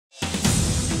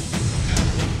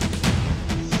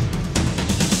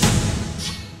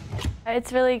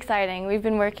It's really exciting. We've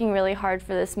been working really hard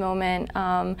for this moment.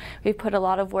 We've put a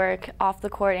lot of work off the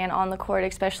court and on the court,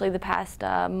 especially the past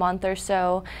month or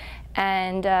so.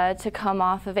 And to come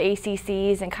off of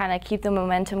ACCs and kind of keep the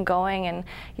momentum going and,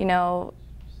 you know,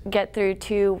 get through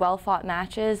 2 well-fought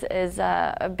matches is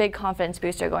a big confidence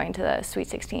booster going to the Sweet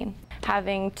 16.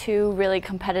 Having 2 really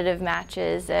competitive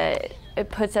matches, it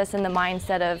puts us in the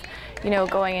mindset of, you know,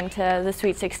 going into the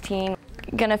Sweet 16.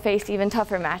 Gonna face even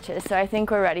tougher matches, so I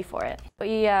think we're ready for it.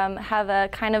 We have a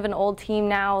kind of an old team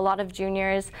now, a lot of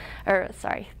juniors, or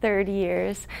sorry, third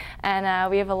years, and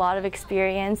we have a lot of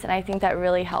experience, and I think that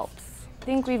really helps. I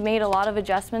think we've made a lot of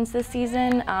adjustments this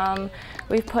season.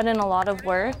 We've put in a lot of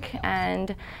work,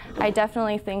 and I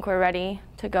definitely think we're ready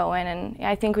to go in, and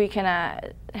I think we can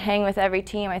hang with every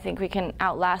team. I think we can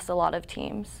outlast a lot of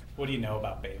teams. What do you know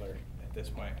about Baylor at this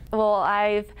point? Well,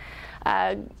 I've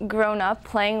grown up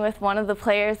playing with one of the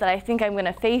players that I think I'm going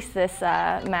to face this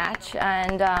match,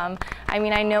 and I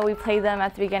mean, I know we played them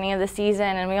at the beginning of the season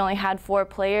and we only had 4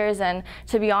 players, and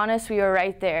to be honest, we were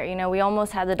right there. You know, we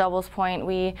almost had the doubles point.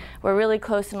 We were really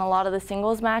close in a lot of the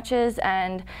singles matches,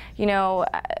 and you know,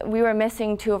 we were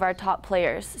missing 2 of our top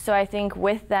players. So I think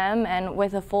with them and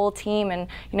with a full team, and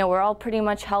you know, we're all pretty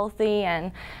much healthy,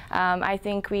 and I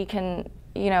think we can,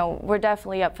 you know, we're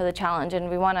definitely up for the challenge, and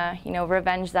we want to, you know,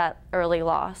 revenge that early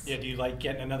loss. Yeah, do you like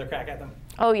getting another crack at them?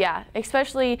 Oh yeah,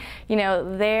 especially, you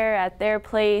know, there at their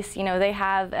place, you know, they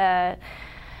have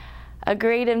a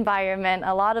great environment,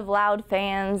 a lot of loud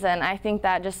fans, and I think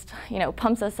that just, you know,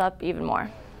 pumps us up even more.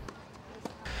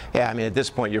 Yeah, I mean, at this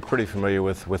point, you're pretty familiar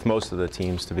with most of the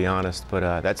teams, to be honest,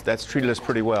 but that's treated us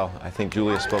pretty well. I think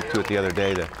Julia spoke to it the other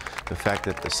day, the fact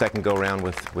that the second go-round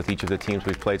with each of the teams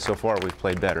we've played so far, we've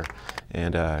played better.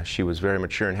 And she was very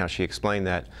mature in how she explained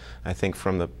that. I think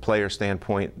from the player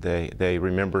standpoint, they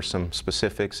remember some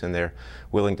specifics, and they're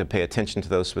willing to pay attention to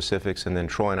those specifics. And then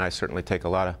Troy and I certainly take a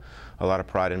lot of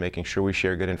pride in making sure we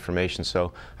share good information.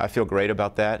 So I feel great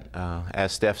about that.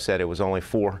 As Steph said, it was only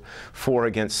 4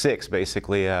 against 6,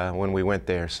 basically, when we went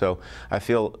there. So I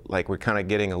feel like we're kind of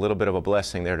getting a little bit of a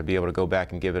blessing there to be able to go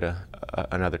back and give it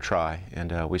another try.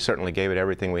 And we certainly gave it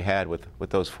everything we had with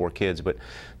those 4 kids, but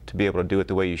to be able to do it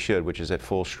the way you should, which is at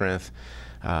full strength.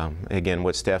 Again,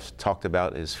 what Steph talked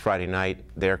about is Friday night,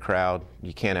 their crowd.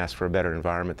 You can't ask for a better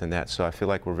environment than that. So I feel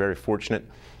like we're very fortunate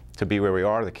to be where we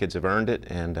are. The kids have earned it,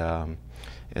 and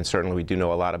certainly we do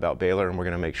know a lot about Baylor, and we're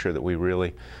going to make sure that we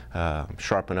really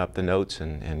sharpen up the notes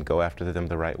and go after them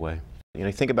the right way. You know,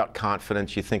 you think about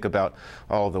confidence, you think about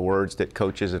all the words that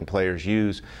coaches and players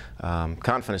use.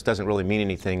 Confidence doesn't really mean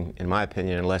anything, in my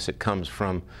opinion, unless it comes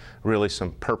from really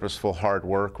some purposeful hard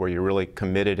work where you're really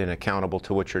committed and accountable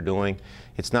to what you're doing.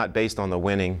 It's not based on the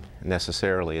winning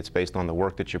necessarily. It's based on the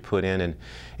work that you put in,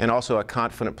 and also a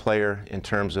confident player in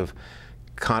terms of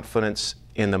confidence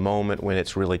in the moment when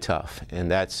it's really tough.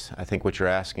 And that's, I think, what you're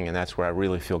asking, and that's where I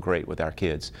really feel great with our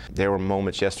kids. There were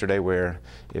moments yesterday where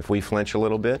if we flinch a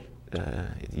little bit,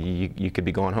 you could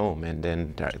be going home, and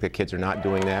the kids are not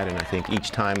doing that, and I think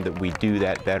each time that we do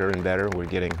that better and better, we're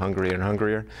getting hungrier and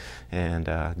hungrier, and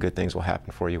good things will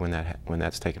happen for you when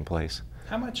that's taking place.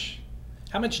 How much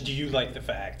do you like the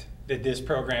fact that this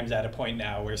program's at a point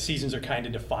now where seasons are kind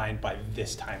of defined by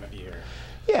this time of year?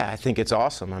 Yeah, I think it's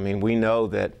awesome. I mean, we know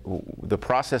that the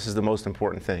process is the most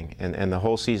important thing, and the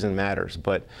whole season matters,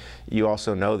 but you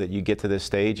also know that you get to this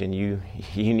stage and you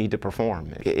need to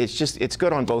perform. It's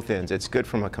good on both ends. It's good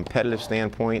from a competitive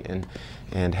standpoint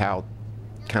and how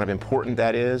kind of important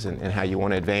that is, and how you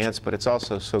want to advance, but it's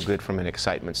also so good from an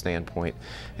excitement standpoint.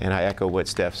 And I echo what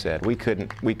Steph said. We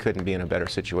couldn't be in a better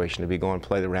situation to be going to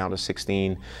play the round of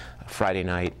 16 Friday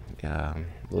night,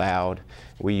 loud.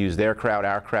 We use their crowd,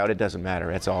 our crowd, it doesn't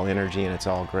matter. It's all energy and it's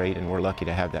all great, and we're lucky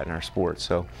to have that in our sport.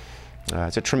 So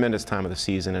it's a tremendous time of the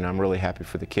season, and I'm really happy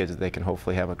for the kids that they can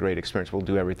hopefully have a great experience. We'll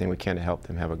do everything we can to help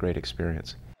them have a great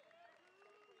experience.